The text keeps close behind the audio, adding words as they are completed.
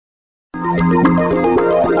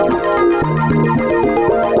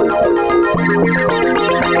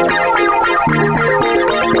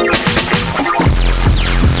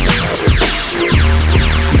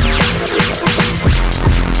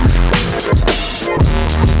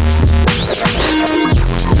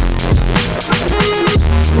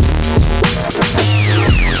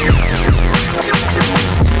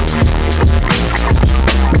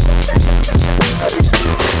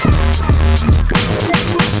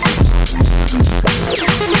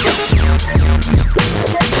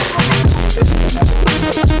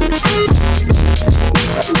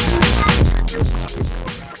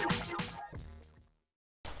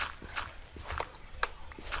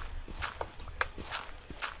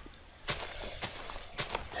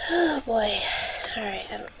Oh boy. Alright,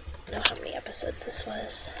 I don't know how many episodes this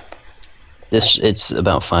was. It's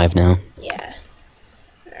about 5 now. Yeah.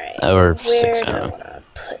 Alright. Or Where 6, do I I don't know. want to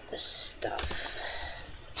put the stuff?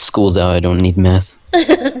 School's out, I don't need math.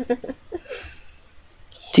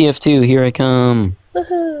 TF2, here I come.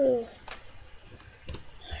 Woohoo! Alright,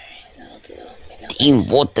 that'll do. Maybe I'll Team find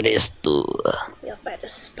Fortress. maybe I'll find a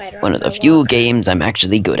spider One on of the my few walk. games I'm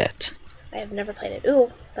actually good at. I have never played it.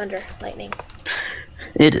 Ooh, thunder, lightning.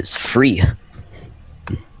 It is free.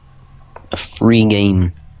 A free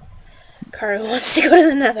game. Karu wants to go to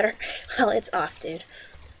the nether. Well, it's off, dude.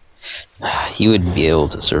 He would be able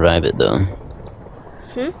to survive it though.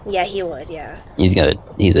 Yeah, he would, yeah. He's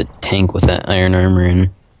a tank with that iron armor, and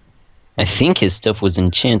I think his stuff was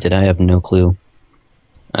enchanted. I have no clue.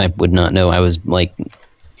 I would not know. I was like,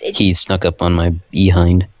 he snuck up on my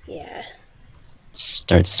behind. Yeah.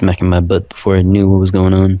 Started smacking my butt before I knew what was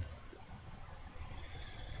going on.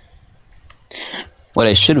 What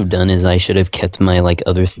I should have done is I should have kept my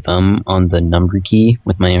other thumb on the number key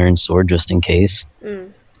with my iron sword just in case.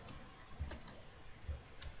 Ooh,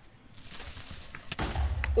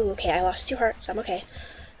 okay, I lost 2 hearts. I'm okay.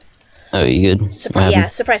 Oh, you good? Yeah,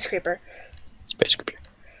 surprise creeper. Surprise creeper.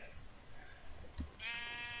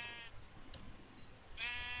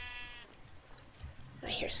 I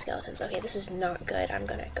hear skeletons. Okay, this is not good. I'm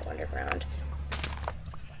gonna go underground.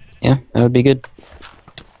 Yeah, that would be good.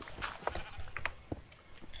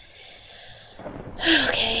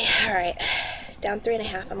 Okay, alright. Down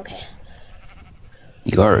 3.5. I'm okay.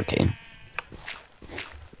 You are okay.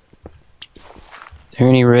 Is there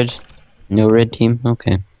any red? No red team?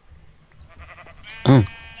 Okay. Oh.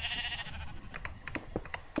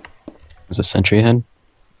 Is a sentry ahead?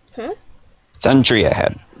 Sentry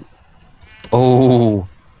ahead. Oh.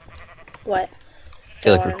 What? I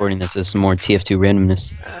feel like recording this is some more TF2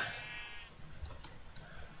 randomness.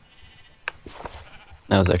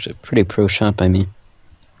 That was actually a pretty pro shot by me.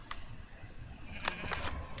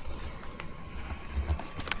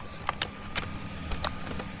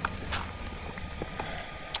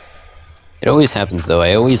 It always happens though.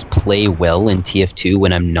 I always play well in TF2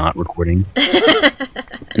 when I'm not recording.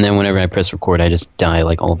 And then whenever I press record, I just die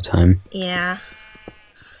all the time. Yeah.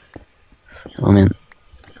 Oh man.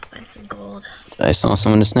 I'll find some gold. I saw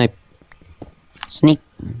someone to snipe. Sneak.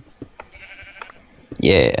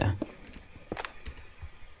 Yeah.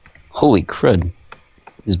 Holy crud.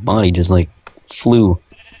 His body just flew.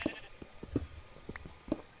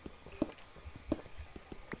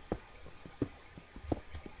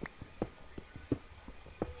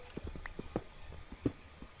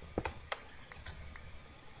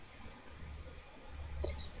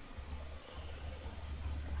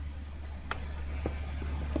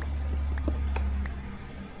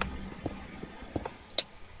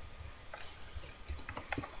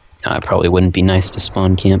 It probably wouldn't be nice to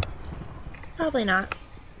spawn camp. Probably not.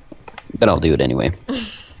 But I'll do it anyway.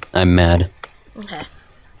 I'm mad. Okay.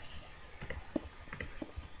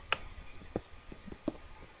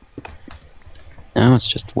 Now it's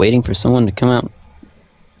just waiting for someone to come out.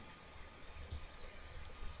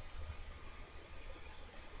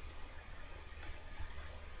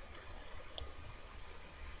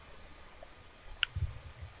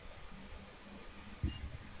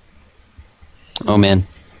 Oh man.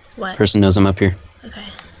 What? Person knows I'm up here. Okay.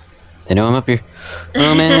 They know I'm up here.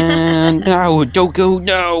 Oh man! No! Don't go!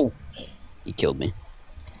 No! He killed me.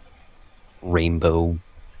 Rainbow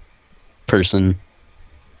person.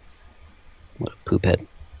 What a poop head.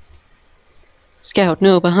 Scout,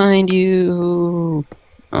 no, behind you!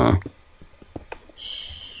 Oh. Am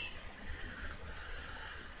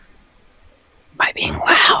I being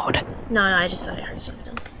loud? No, I just thought I heard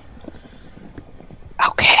something.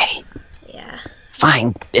 Okay. Yeah.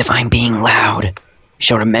 Fine, if I'm being loud. Be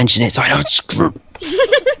sure to mention it so I don't screw.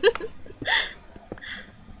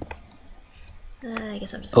 I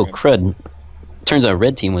guess I'm just Oh, crud. Turns out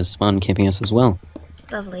red team was spawn camping us as well.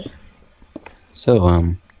 Lovely. So,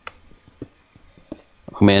 oh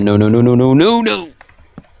man, no, no, no, no, no, no, no!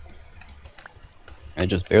 I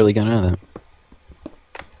just barely got out of that.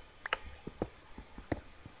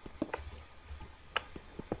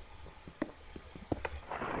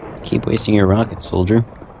 Keep wasting your rockets, soldier.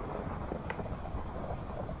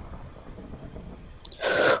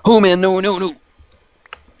 Oh man, no, no, no!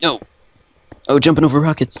 No! Oh, jumping over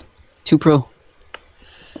rockets. Too pro.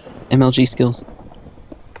 MLG skills.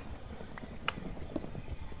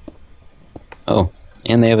 Oh,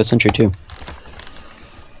 and they have a sentry too.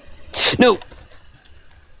 No!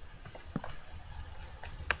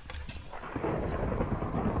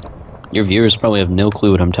 Your viewers probably have no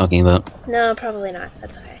clue what I'm talking about. No, probably not.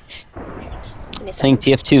 That's okay. Here, just give me a Playing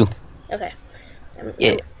second. TF2. Okay.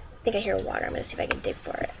 Yeah. I think I hear water. I'm gonna see if I can dig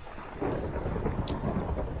for it.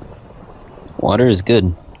 Water is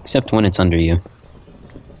good, except when it's under you.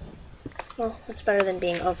 Well, it's better than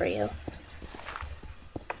being over you.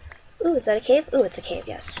 Ooh, is that a cave? Ooh, it's a cave,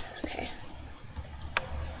 yes. Okay.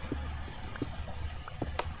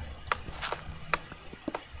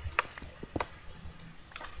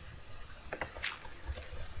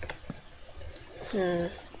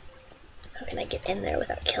 How can I get in there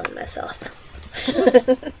without killing myself?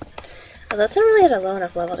 Although it's not really at a low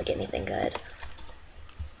enough level to get anything good.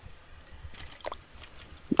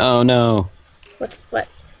 Oh no. What?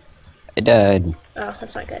 I died. Oh,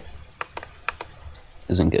 that's not good.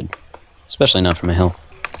 Isn't good. Especially not from a hill.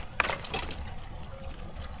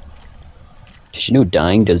 Did you know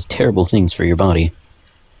dying does terrible things for your body?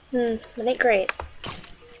 It ain't great.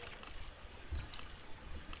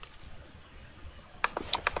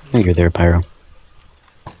 Oh, you're there, Pyro.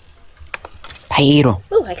 Pyro!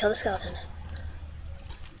 Ooh, I killed a skeleton.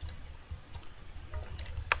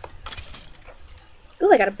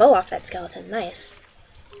 Ooh, I got a bow off that skeleton. Nice.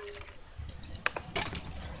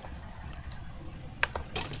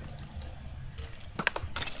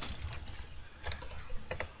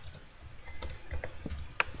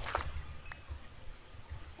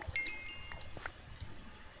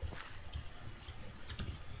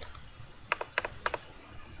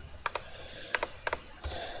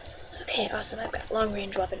 Okay, awesome. I've got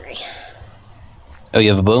long-range weaponry. Oh, you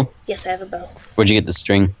have a bow? Yes, I have a bow. Where'd you get the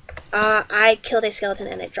string? I killed a skeleton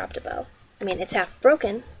and it dropped a bow. I mean, it's half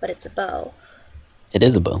broken, but it's a bow. It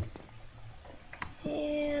is a bow.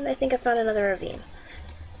 And I think I found another ravine.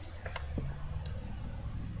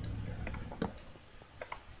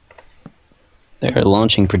 They're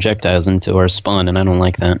launching projectiles into our spawn, and I don't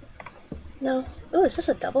like that. No. Ooh, is this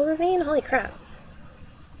a double ravine? Holy crap.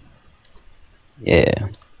 Yeah.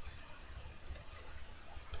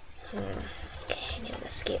 Okay, I need an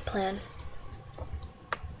escape plan.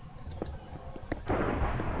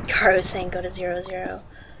 Karu's saying go to 0-0.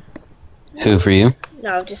 Who for you?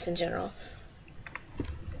 No, just in general.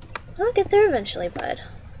 I'll get there eventually, bud.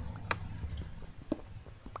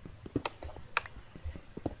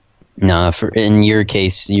 Nah, in your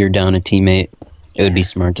case, you're down a teammate. It would be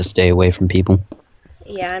smart to stay away from people.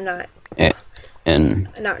 Yeah, I'm not. Yeah. And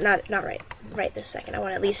Not right this second. I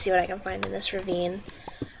want to at least see what I can find in this ravine.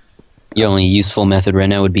 your only useful method right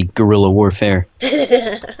now would be guerrilla warfare.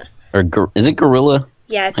 Or is it guerrilla?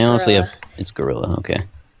 Yeah, it's I honestly guerrilla. It's guerrilla. Okay.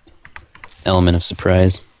 Element of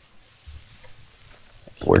surprise.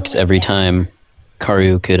 Works every time.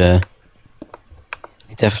 Karu could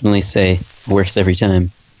definitely say works every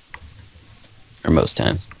time. Or most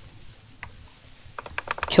times.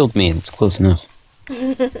 Killed me, it's close enough.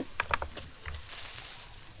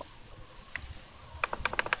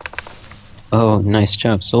 Oh, nice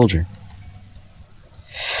job, soldier.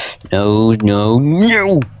 No, no,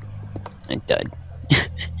 no! I died.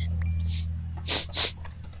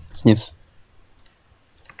 Sniff.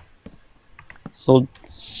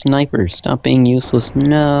 Sniper, stop being useless.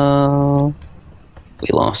 No. We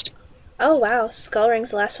lost. Oh wow,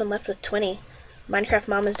 Skullring's the last one left with 20. Minecraft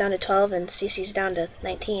Mama's down to 12 and CC's down to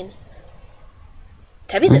 19.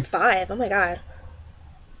 Tebby's at 5, oh my god.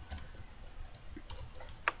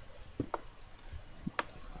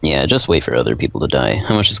 Yeah, just wait for other people to die.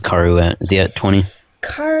 How much is Karu at? Is he at 20?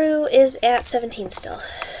 Karu is at 17 still.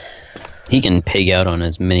 He can pig out on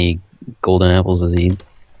as many golden apples as he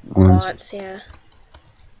wants. Yeah.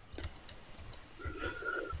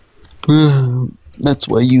 That's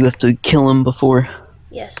why you have to kill him before.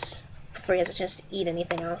 Yes, before he has a chance to eat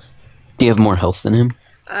anything else. Do you have more health than him?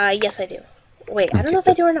 Yes I do. Wait, I don't know if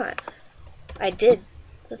I do or not. I did.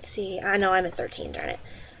 Let's see. I know I'm at 13, darn it.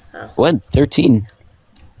 Oh. What? 13?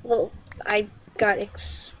 Well, I got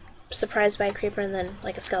surprised by a creeper and then,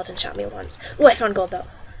 like, a skeleton shot me once. Ooh, I found gold, though.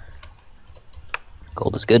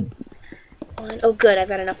 Gold is good. Oh, good, I've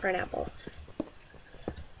got enough for an apple.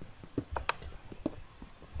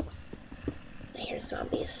 hear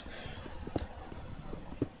zombies.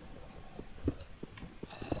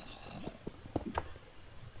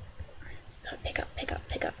 Oh, pick up, pick up,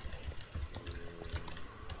 pick up.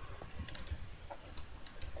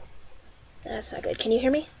 That's not good. Can you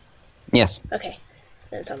hear me? Yes. Okay.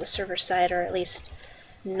 Then it's on the server side, or at least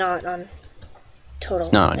not on total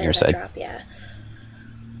It's not on your internet side. drop, yeah.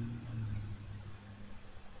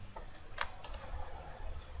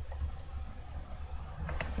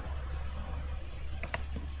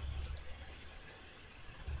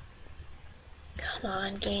 Come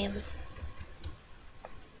on, game.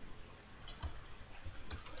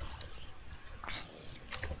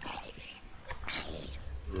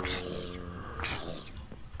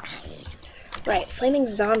 Right, flaming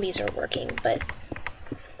zombies are working, but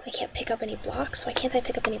I can't pick up any blocks. Why can't I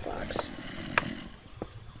pick up any blocks?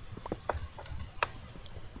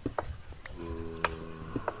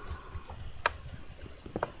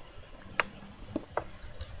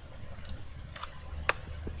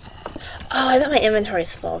 Oh, I bet my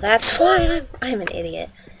inventory's full. That's why I'm an idiot.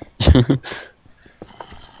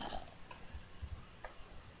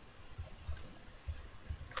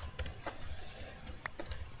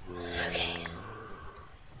 Okay.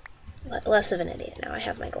 Less of an idiot now. I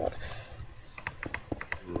have my gold.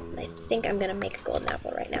 I think I'm gonna make a golden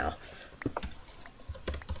apple right now.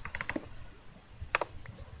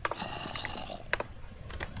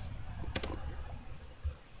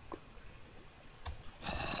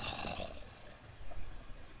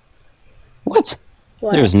 What?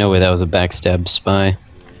 What? There was no way that was a backstab spy.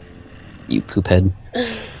 You poophead.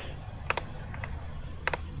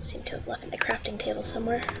 Seem to have left my crafting table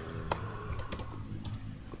somewhere.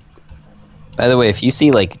 By the way, if you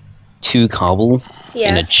see like 2 cobble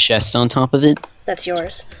and a Yeah, chest on top of it, that's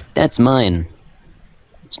yours. that's mine.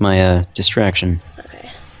 It's my distraction. Okay.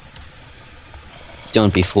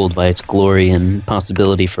 Don't be fooled by its glory and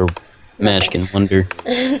possibility for magic and wonder.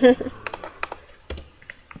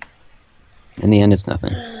 In the end, it's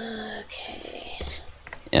nothing. Okay.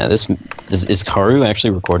 Yeah, this is Karu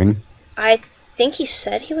actually recording? I think he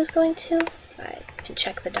said he was going to. I can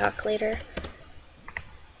check the doc later.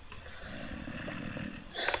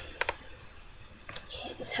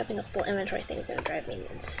 Okay, this having a full inventory thing is going to drive me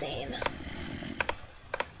insane.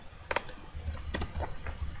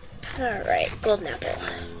 Alright, golden apple.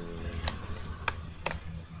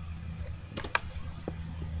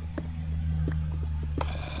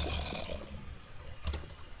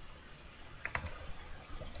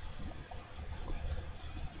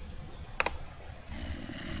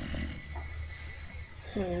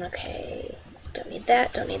 Okay. Don't need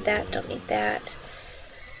that, don't need that, don't need that.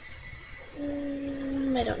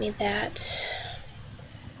 I don't need that.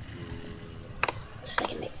 This I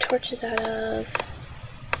can make torches out of.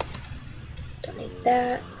 Don't need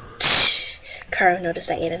that. Karo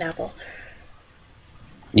noticed I ate an apple.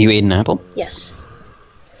 You ate an apple? Yes.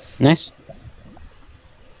 Nice.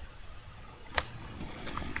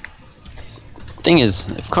 Thing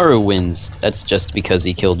is, if Karu wins, that's just because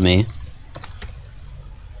he killed me.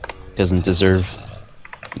 Doesn't deserve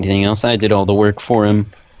anything else. I did all the work for him.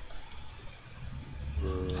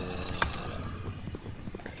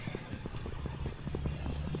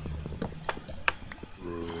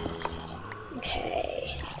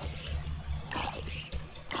 Okay.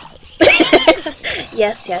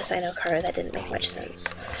 Yes, I know, Karo. That didn't make much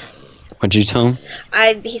sense. What'd you tell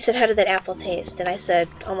him? He said, "How did that apple taste?" And I said,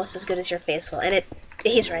 "Almost as good as your face will." And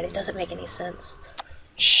he's right. It doesn't make any sense.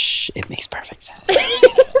 Shh, it makes perfect sense.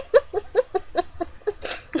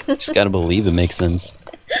 Just gotta believe it makes sense.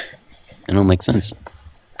 It don't make sense.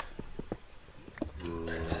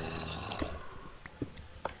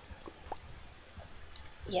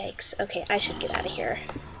 Yikes. Okay, I should get out of here.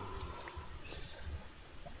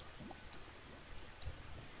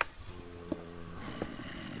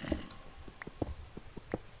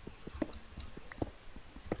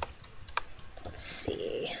 Let's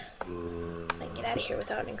see. I can get out of here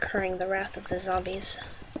without incurring the wrath of the zombies.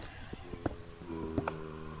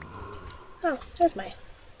 Oh, there's my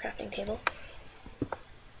crafting table.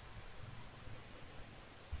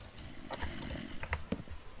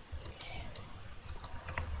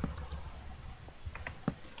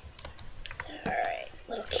 Alright, a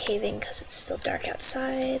little caving because it's still dark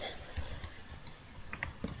outside.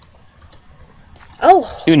 Oh!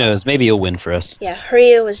 Who knows? Maybe he'll win for us. Yeah,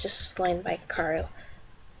 Huryu was just slain by Karu.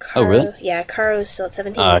 Oh, really? Yeah, Karu's still at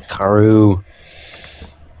 17. Karu.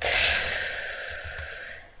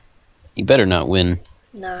 You better not win.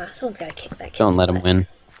 Nah, someone's gotta kick that kid's Don't let him butt. win.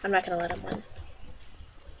 I'm not gonna let him win.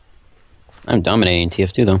 I'm dominating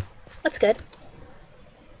TF2 though. That's good.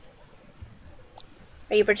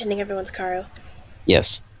 Are you pretending everyone's Karu?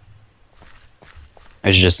 Yes.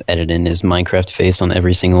 I should just edit in his Minecraft face on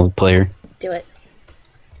every single player. Do it.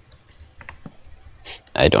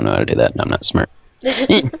 I don't know how to do that, and I'm not smart.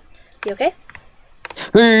 You okay?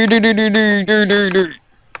 I'm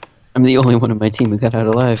the only one on my team who got out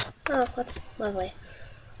alive. Oh, that's lovely.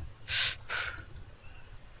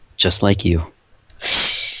 Just like you.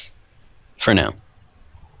 For now.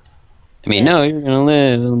 I mean, Yeah. no, you're gonna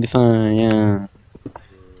live. It'll be fine. Yeah.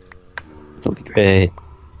 It'll be great.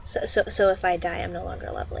 So if I die, I'm no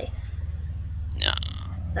longer lovely. No.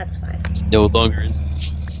 That's fine. It's no longer as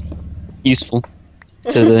useful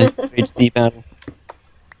to the UHC battle.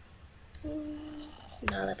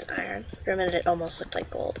 No, that's iron. For a minute, it almost looked like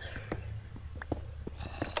gold.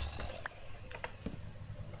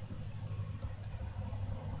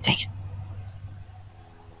 Dang it.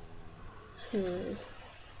 Hmm.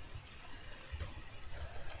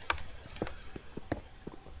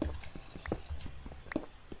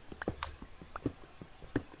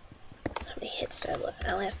 How many hits do I have left?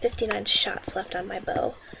 I only have 59 shots left on my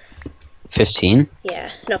bow. 15? Yeah.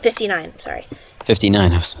 No, 59. Sorry.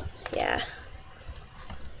 59. I was... Yeah.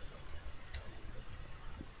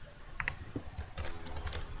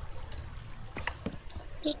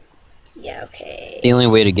 Yeah, okay. The only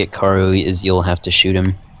way to get Karu is you'll have to shoot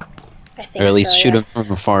him. I think Or at least so, shoot yeah. him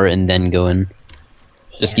from afar and then go in.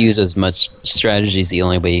 Just Yeah. use as much strategy is the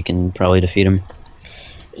only way you can probably defeat him.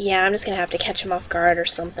 Yeah, I'm just gonna have to catch him off guard or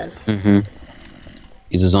something. Mm-hmm.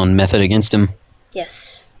 Use his own method against him.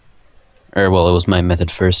 Yes. Or, well, it was my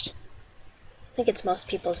method first. I think it's most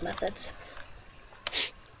people's methods.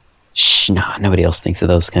 Shh, nah, nobody else thinks of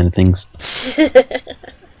those kind of things.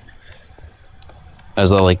 I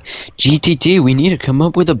was all like, GTT, we need to come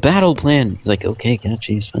up with a battle plan. He's like, okay,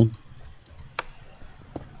 gotcha, he's fine.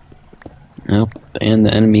 Nope, and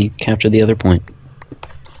the enemy captured the other point.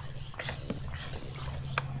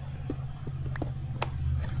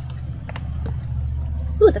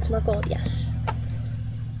 Ooh, that's more gold, yes.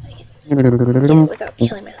 I can get it without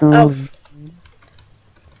killing myself. Oh!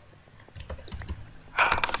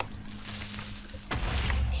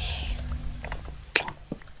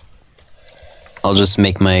 I'll just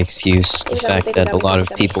make my excuse the fact that a lot of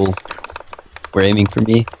people were aiming for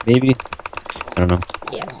me, maybe? I don't know.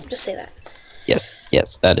 Yeah, just say that. Yes,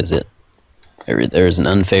 yes, that is it. There is an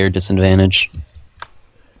unfair disadvantage.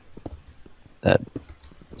 That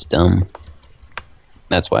was dumb.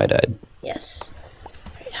 That's why I died. Yes.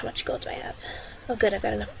 Alright, how much gold do I have? Oh good, I've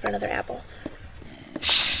got enough for another apple.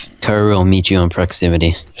 Karu will meet you on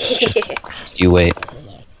proximity. Just you wait.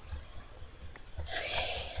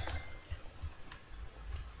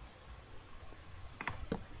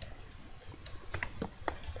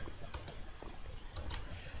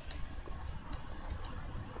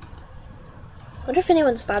 I wonder if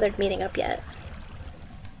anyone's bothered meeting up yet.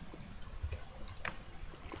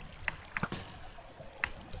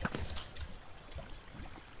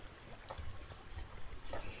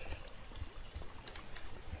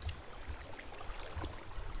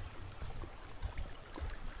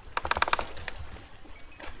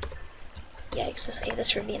 Yikes, okay,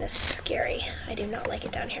 this ravine is scary. I do not like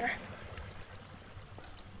it down here.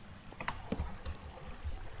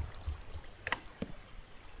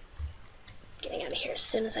 Getting out of here as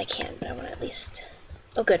soon as I can, but I want to at least...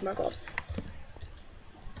 Oh good, more gold.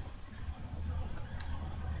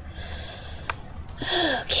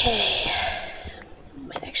 Okay.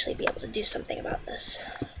 Might actually be able to do something about this.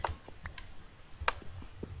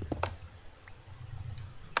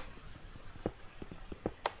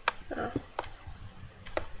 Oh.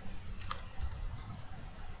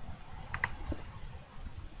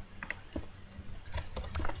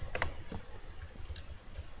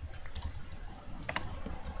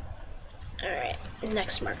 Alright,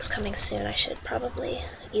 next mark's coming soon. I should probably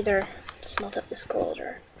either smelt up this gold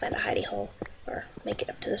or find a hidey hole or make it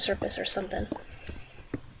up to the surface or something.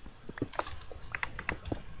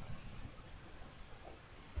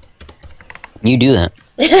 You do that.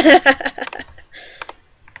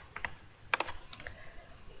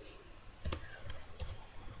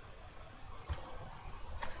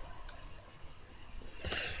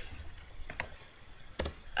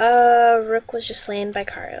 Rook was just slain by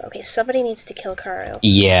Karu. Okay, somebody needs to kill Karu.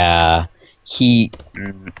 Yeah, he...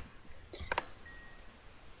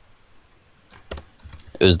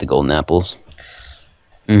 It was the golden apples.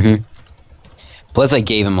 Mm-hmm. Plus I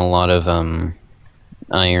gave him a lot of,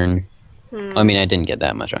 iron. I mean, I didn't get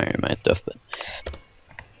that much iron in my stuff, but...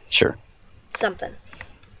 Sure. Something.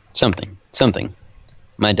 Something. Something.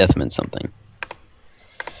 My death meant something.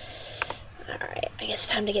 Alright, I guess it's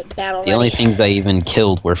time to get battle ready. The only things I even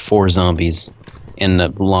killed were 4 zombies. and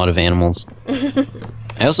a lot of animals.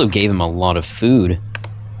 I also gave him a lot of food.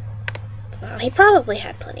 Well, he probably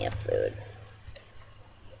had plenty of food.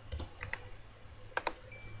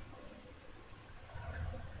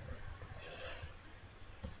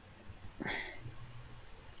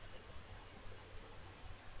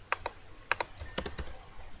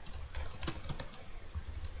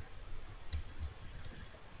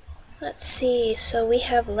 Let's see, so we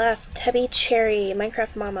have left Tebby, Cherry,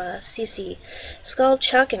 Minecraft Mama, Cece, Skull,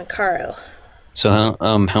 Chuck, and Caro. So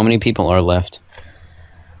how many people are left?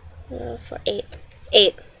 For 8.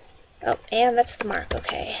 8. Oh, and that's the mark,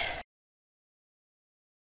 okay.